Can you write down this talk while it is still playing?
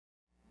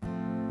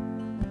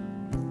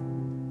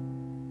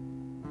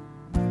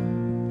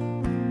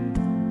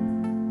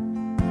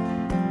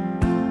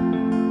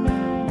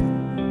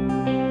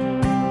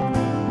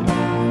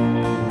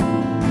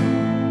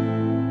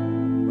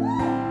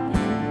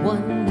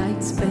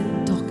night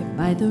spent talking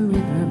by the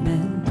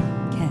rivermen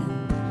can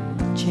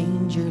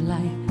change your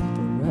life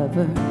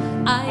forever.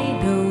 I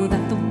know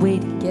that the way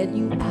to get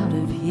you out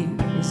of here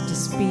is to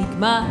speak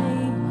my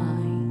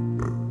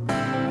mind.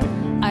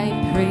 I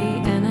pray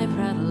and I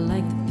prattle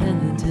like the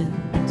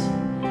penitent,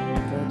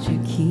 but you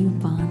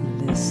keep on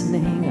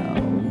listening.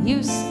 Oh,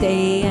 you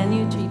stay and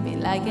you treat me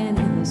like an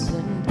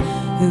innocent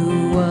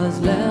who was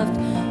left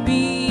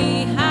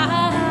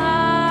behind.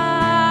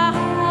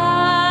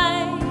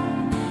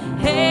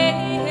 Hey,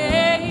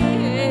 hey,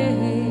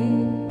 hey.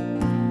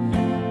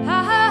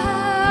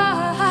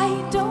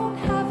 I don't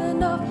have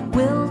enough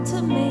will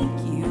to make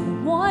you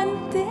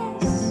want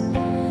this.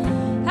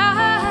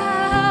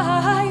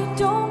 I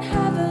don't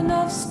have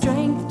enough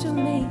strength to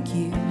make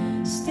you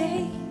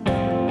stay. I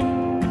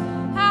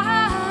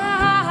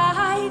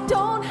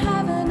don't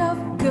have enough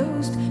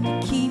ghost to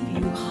keep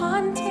you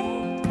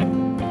haunted.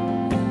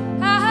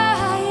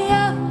 I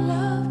am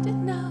loved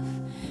enough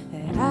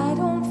that I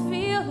don't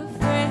feel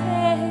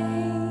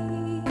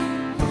afraid.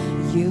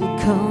 You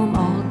come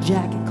all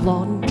jacket,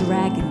 clawed and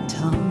dragon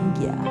tongue,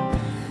 yeah,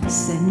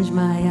 singe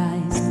my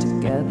eyes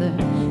together.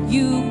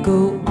 You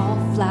go all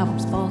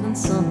flowers, fall and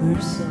summer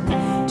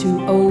sun to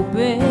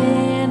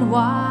open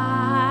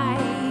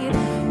wide.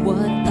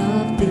 What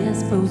of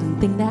this frozen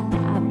thing that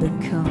I've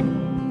become?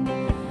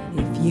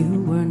 If you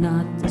were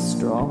not the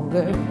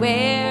stronger,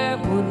 where